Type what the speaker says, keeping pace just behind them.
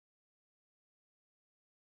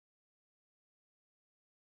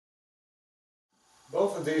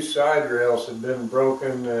Both of these side rails had been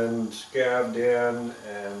broken and scabbed in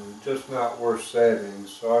and just not worth saving.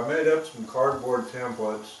 So I made up some cardboard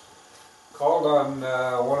templates, called on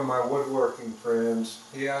one of my woodworking friends.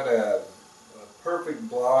 He had a perfect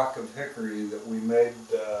block of hickory that we made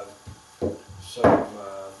some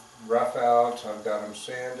rough outs. I've got them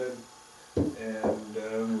sanded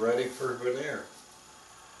and ready for veneer.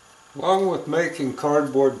 Along with making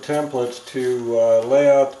cardboard templates to lay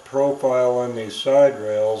out the profile on these side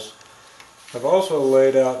rails, I've also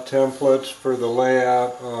laid out templates for the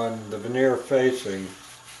layout on the veneer facing.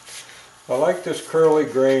 I like this curly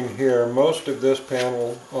grain here. Most of this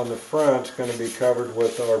panel on the front is going to be covered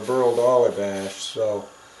with our burled olive ash, so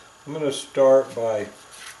I'm going to start by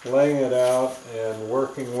laying it out and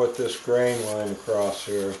working with this grain line across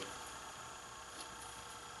here.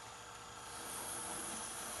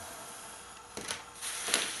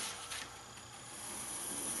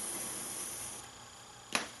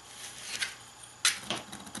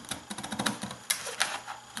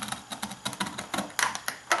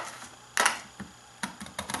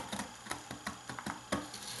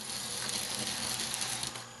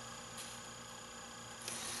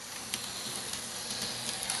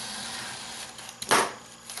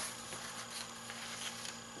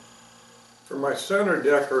 For my center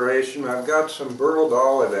decoration, I've got some burled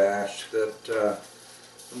olive ash that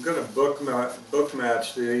I'm going to book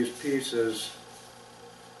match these pieces.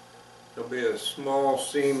 There'll be a small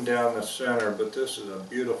seam down the center, but this is a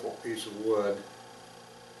beautiful piece of wood.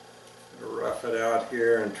 I'm going to rough it out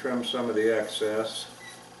here and trim some of the excess.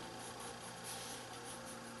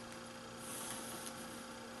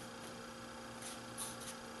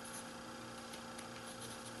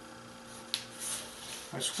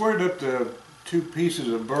 I squared up the two pieces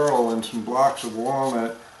of burl and some blocks of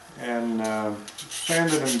walnut and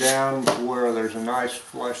sanded them down to where there's a nice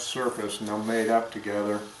flush surface and they're made up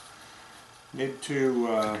together. Need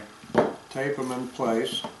to tape them in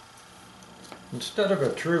place. Instead of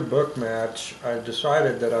a true book match, I've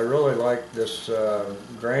decided that I really like this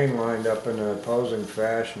grain lined up in an opposing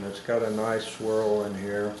fashion. It's got a nice swirl in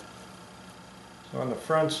here. So on the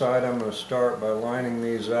front side, I'm going to start by lining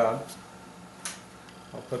these up.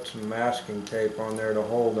 I'll put some masking tape on there to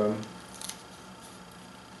hold them.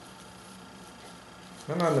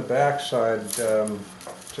 Then on the back side, to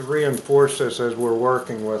reinforce this as we're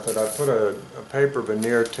working with it, I put a paper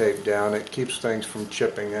veneer tape down. It keeps things from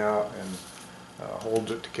chipping out and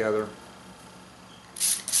holds it together.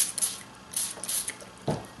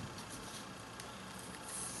 This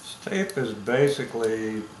tape is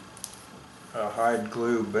basically a hide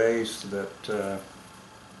glue base that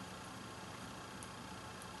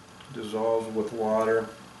dissolves with water.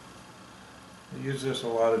 I use this a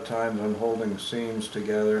lot of times on holding seams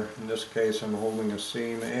together. In this case I'm holding a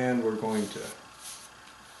seam and we're going to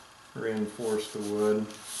reinforce the wood.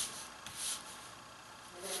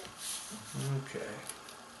 Okay.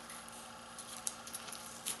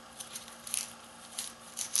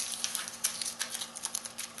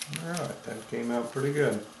 Alright, that came out pretty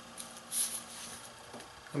good.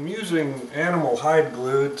 I'm using animal hide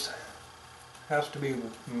glue. It has to be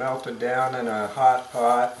melted down in a hot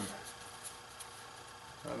pot.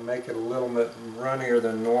 I'll make it a little bit runnier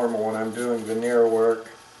than normal when I'm doing veneer work.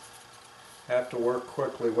 Have to work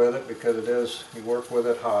quickly with it because you work with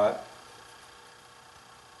it hot.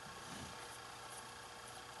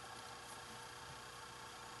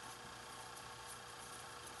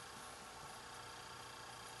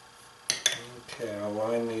 Okay, I'll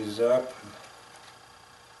line these up.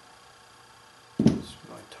 This is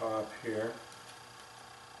my top here.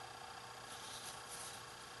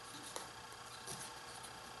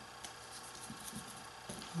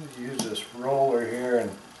 Use this roller here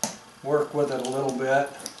and work with it a little bit.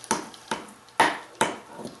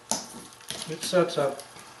 It sets up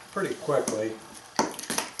pretty quickly.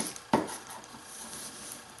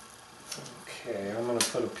 Okay, I'm going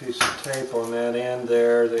to put a piece of tape on that end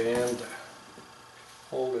there, the end,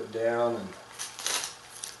 hold it down, and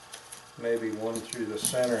maybe one through the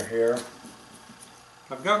center here.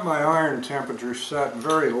 I've got my iron temperature set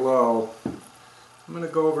very low. I'm going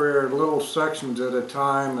to go over here little sections at a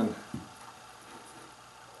time and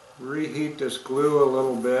reheat this glue a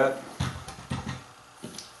little bit.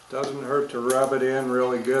 Doesn't hurt to rub it in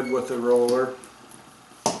really good with the roller.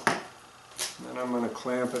 Then I'm going to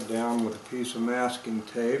clamp it down with a piece of masking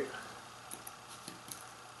tape.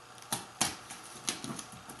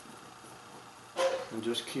 And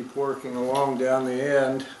just keep working along down the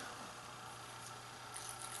end.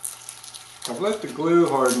 I've let the glue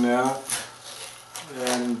harden out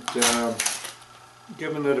and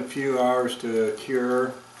given it a few hours to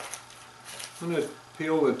cure. I'm going to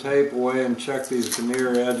peel the tape away and check these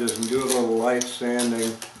veneer edges and do a little light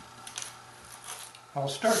sanding. I'll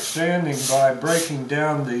start sanding by breaking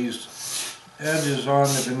down these edges on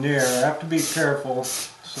the veneer. I have to be careful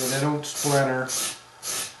so they don't splinter.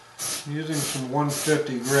 I'm using some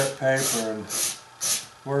 150 grit paper and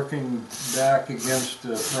working back against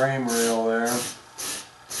the frame rail there.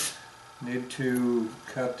 Need to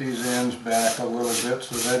cut these ends back a little bit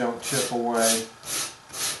so they don't chip away.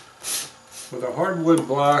 With a hardwood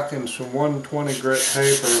block and some 120 grit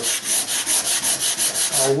paper,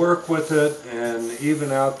 I'll work with it and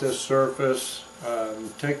even out this surface,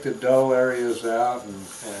 take the dull areas out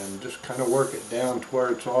and just kind of work it down to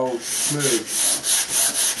where it's all smooth.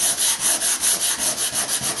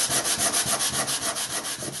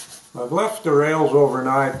 I've left the rails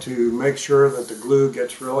overnight to make sure that the glue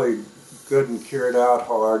gets really good and cured out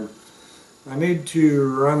hard. I need to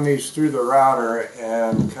run these through the router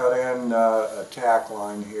and cut in a tack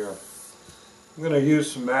line here. I'm going to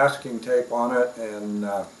use some masking tape on it and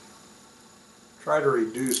try to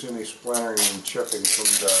reduce any splintering and chipping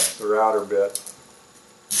from the router bit.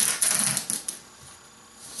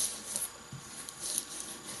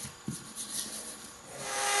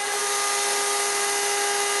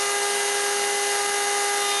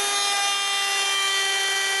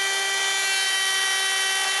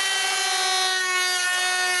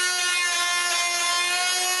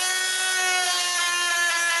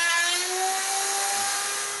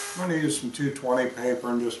 I'm going to use some 220 paper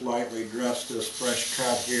and just lightly dress this fresh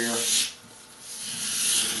cut here,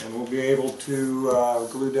 and we'll be able to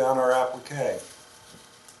glue down our applique.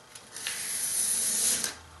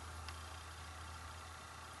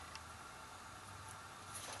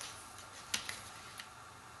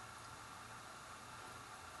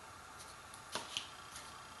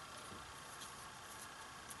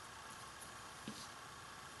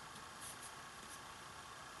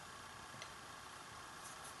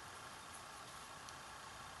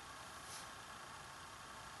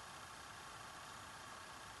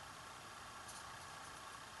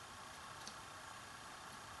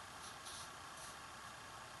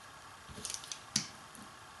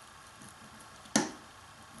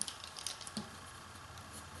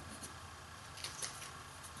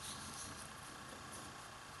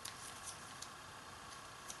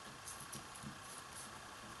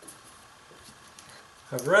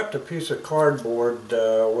 I've wrapped a piece of cardboard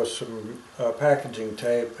with some packaging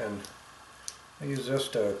tape, and I use this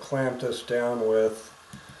to clamp this down with.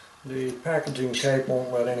 The packaging tape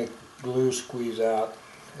won't let any glue squeeze out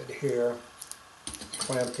here.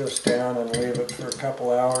 Clamp this down and leave it for a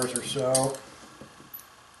couple hours or so.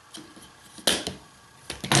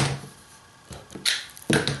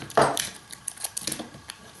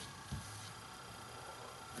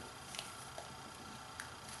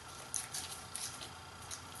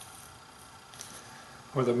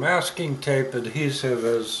 Where the masking tape adhesive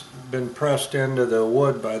has been pressed into the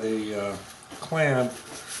wood by the clamp,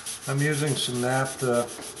 I'm using some naphtha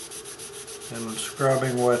and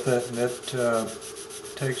scrubbing with it, and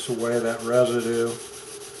it takes away that residue.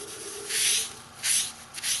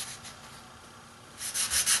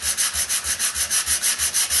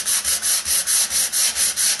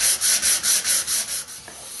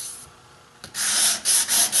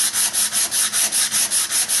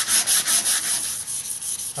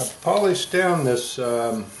 I've polished down this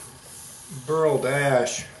burled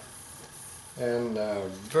ash, and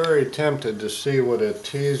very tempted to see what a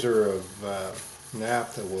teaser of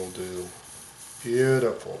naphtha will do.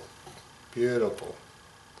 Beautiful, beautiful.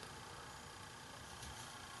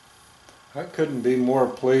 I couldn't be more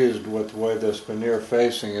pleased with the way this veneer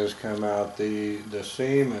facing has come out. The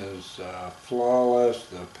seam is flawless,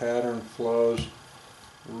 the pattern flows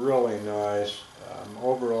really nice.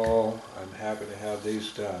 Overall, I'm happy to have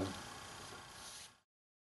these done.